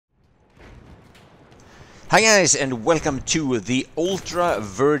Hi guys, and welcome to the Ultra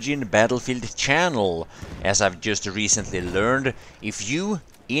Virgin Battlefield channel. As I've just recently learned, if you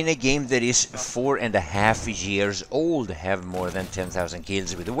in a game that is 4.5 years old have more than 10,000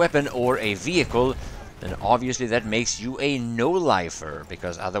 kills with a weapon or a vehicle, then obviously that makes you a no-lifer,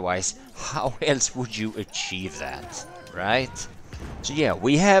 because otherwise how else would you achieve that, right? So yeah,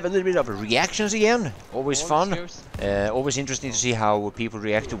 we have a little bit of reactions again, always fun, always interesting to see how people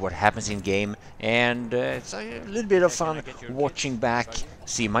react to what happens in game, and it's a little bit of fun watching back,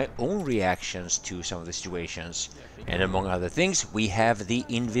 see my own reactions to some of the situations. And among other things, we have the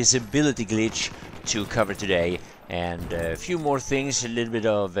invisibility glitch to cover today, and a few more things, a little bit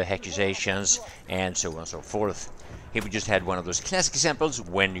of accusations, and so on and so forth. Here we just had one of those classic examples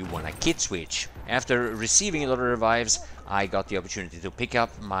when you want a kit switch. After receiving a lot of revives, I got the opportunity to pick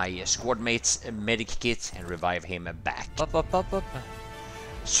up my squad mate's medic kit and revive him back.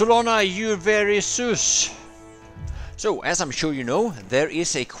 Solana, you're very sus. So, as I'm sure you know, there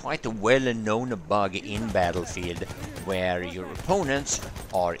is a quite well-known bug in Battlefield where your opponents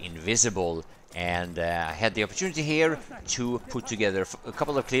are invisible. And I had the opportunity here to put together a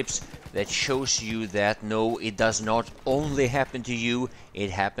couple of clips that shows you that no, it does not only happen to you,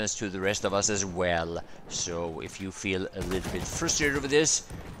 it happens to the rest of us as well. So if you feel a little bit frustrated over this,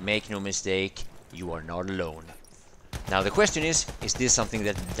 make no mistake, you are not alone. Now the question is this something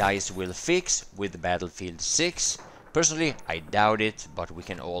that DICE will fix with Battlefield 6? Personally, I doubt it, but we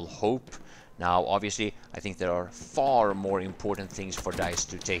can all hope. Now, obviously, I think there are far more important things for DICE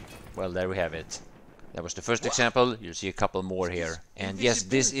to take. Well, there we have it. That was the first example. You'll see a couple more here. And yes,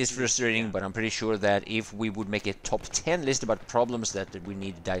 this is frustrating, but I'm pretty sure that if we would make a top 10 list about problems that we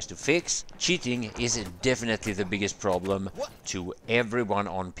need DICE to fix, cheating is definitely the biggest problem to everyone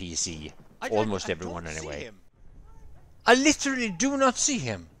on PC. Almost everyone, anyway. I literally do not see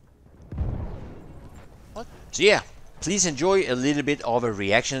him. So yeah. Please enjoy a little bit of a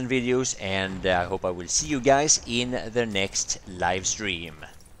reaction videos, and I hope I will see you guys in the next live stream.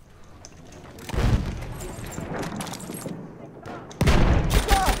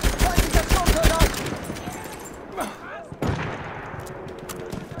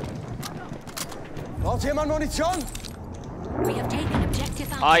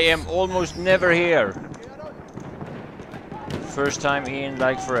 I am almost never here. First time in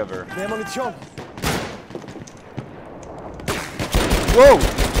like forever. Whoa!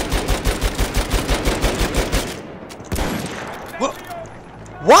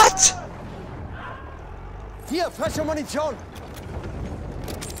 What? Hier, frische Munition!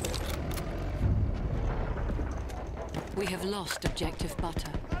 We have lost objective butter.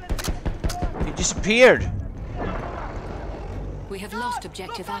 He disappeared. We have lost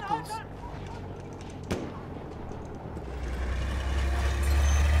objective apples.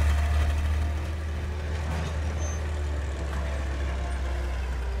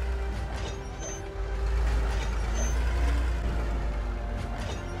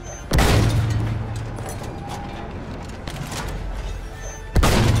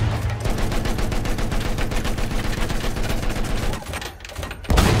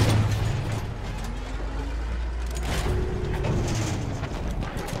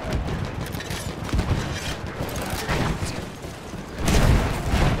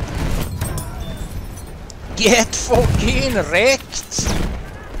 Get fokkin rekt!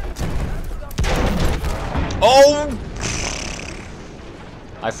 Oh!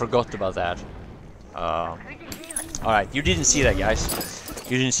 I forgot about that. Alright, you didn't see that, guys.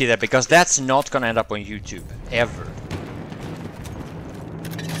 You didn't see that because that's not gonna end up on YouTube. Ever.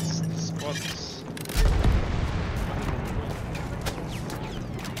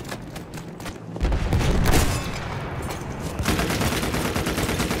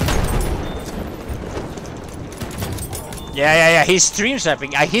 Yeah, he's stream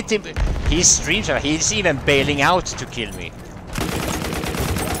sniping. I hit him. He's stream sniping. He's even bailing out to kill me.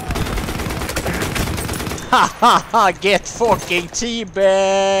 Ha ha ha! Get fucking teabagged!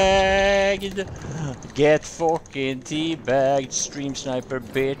 Get fucking teabagged, stream sniper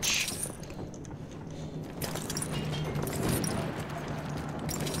bitch.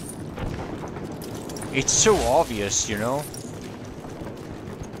 It's so obvious, you know?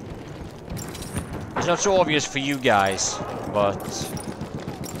 It's not so obvious for you guys, but...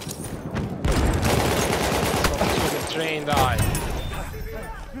 The train died.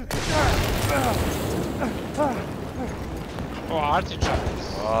 Oh, artichokes.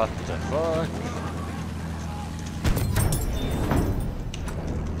 What the fuck?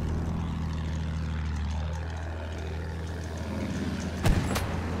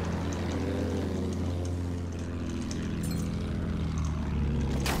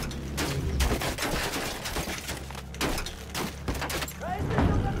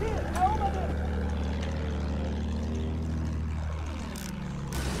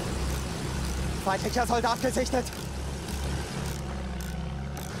 Feindlicher Soldat gesichtet.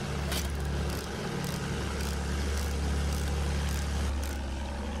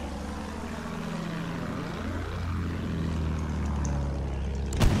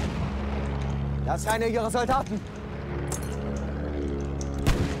 Das ist einer ihrer Soldaten.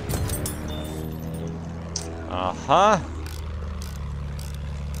 Aha.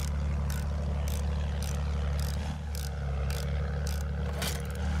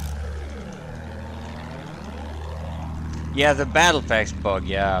 Yeah, the battle packs bug.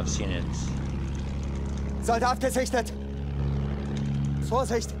 Yeah, I've seen it. Soldat gesichtet.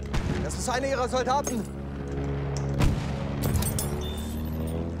 Vorsicht, das ist einer ihrer Soldaten.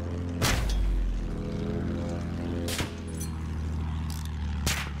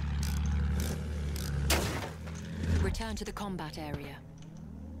 Return to the combat area.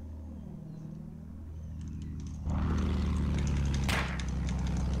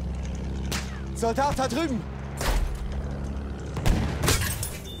 Soldat da drüben.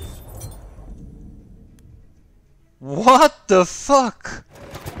 What the fuck?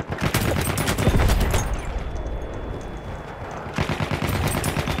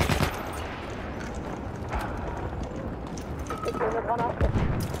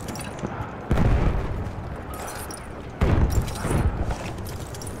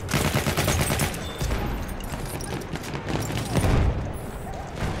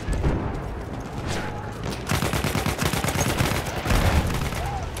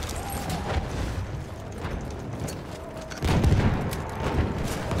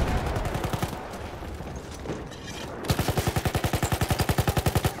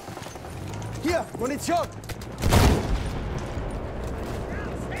 Hier, Munition.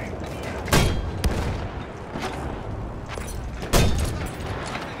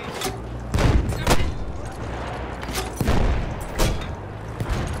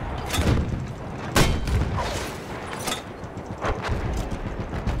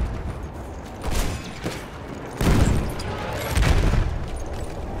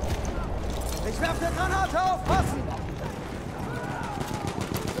 Ich werfe eine Granate, aufpassen!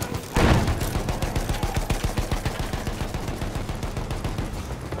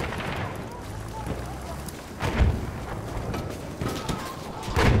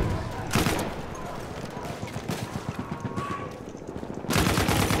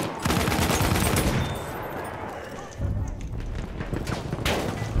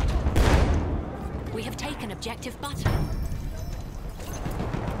 We have taken objective butter.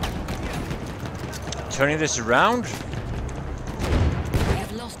 Turning this around? We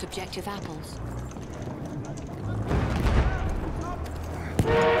have lost objective apples.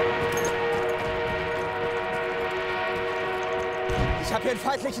 Ich habe hier einen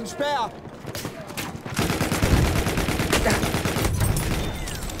feindlichen Speer.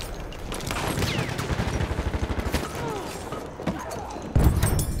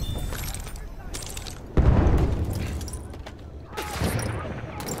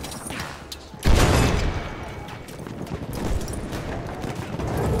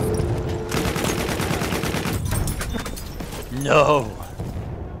 No!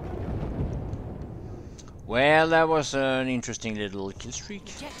 Well, that was an interesting little kill streak.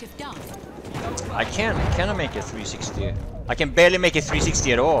 Objective done. I cannot make a 360. I can barely make a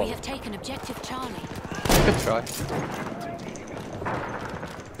 360 at all. We have taken objective Charlie. Good try.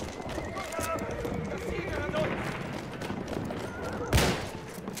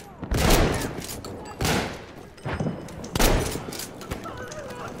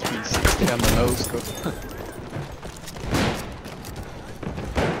 Nose go.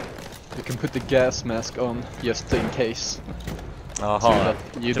 You can put the gas mask on just in case. Uh-huh. So that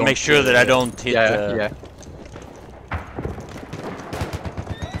you to don't make sure that I don't hit. Yeah, yeah.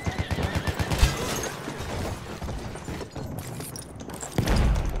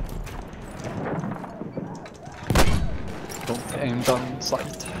 Don't aim down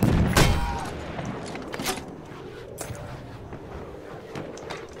sight.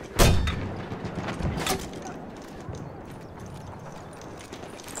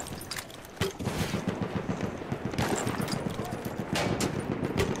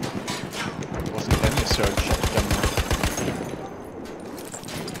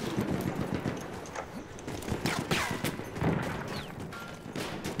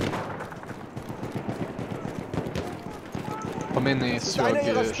 How many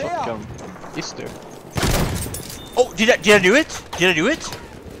surge shotgun is there? Oh, did I do it? Did I do it?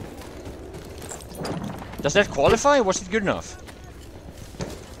 Does that qualify? Was it good enough?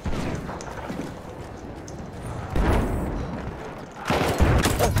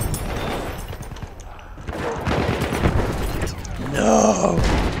 No!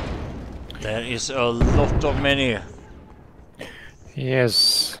 That is a lot of many.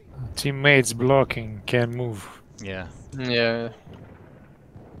 Yes, teammates blocking, can move. Yeah. Yeah.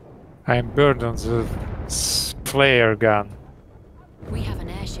 I'm burned on the flare gun. We have an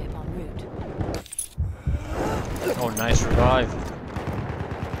airship en route. Oh, nice revive.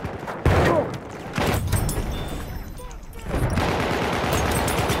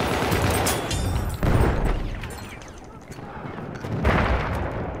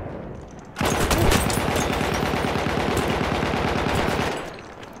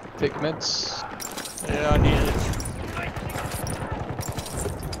 Take meds. Yeah, I need it.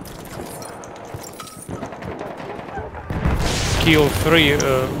 Kill 3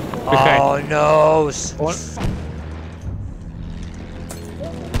 behind. Oh no!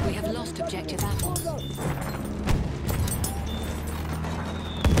 We have lost objective apples.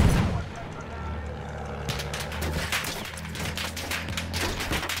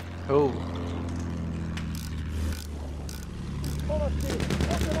 Oh.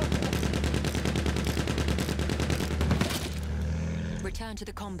 Return to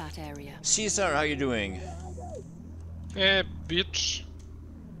the combat area. Caesar, how you doing? Bitch.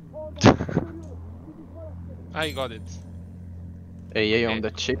 I got it. AA on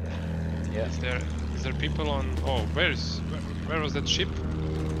the chip. Yeah. Is there people on? Oh, where was that ship?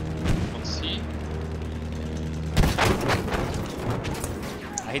 On sea.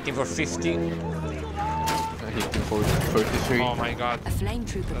 I hit him for 50. I hit him for 33. Oh my god. A flame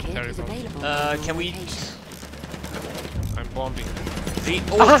trooper That's kit is terrible. available. Can we... I'm bombing. The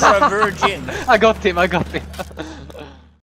Ultra Virgin! I got him, I got him.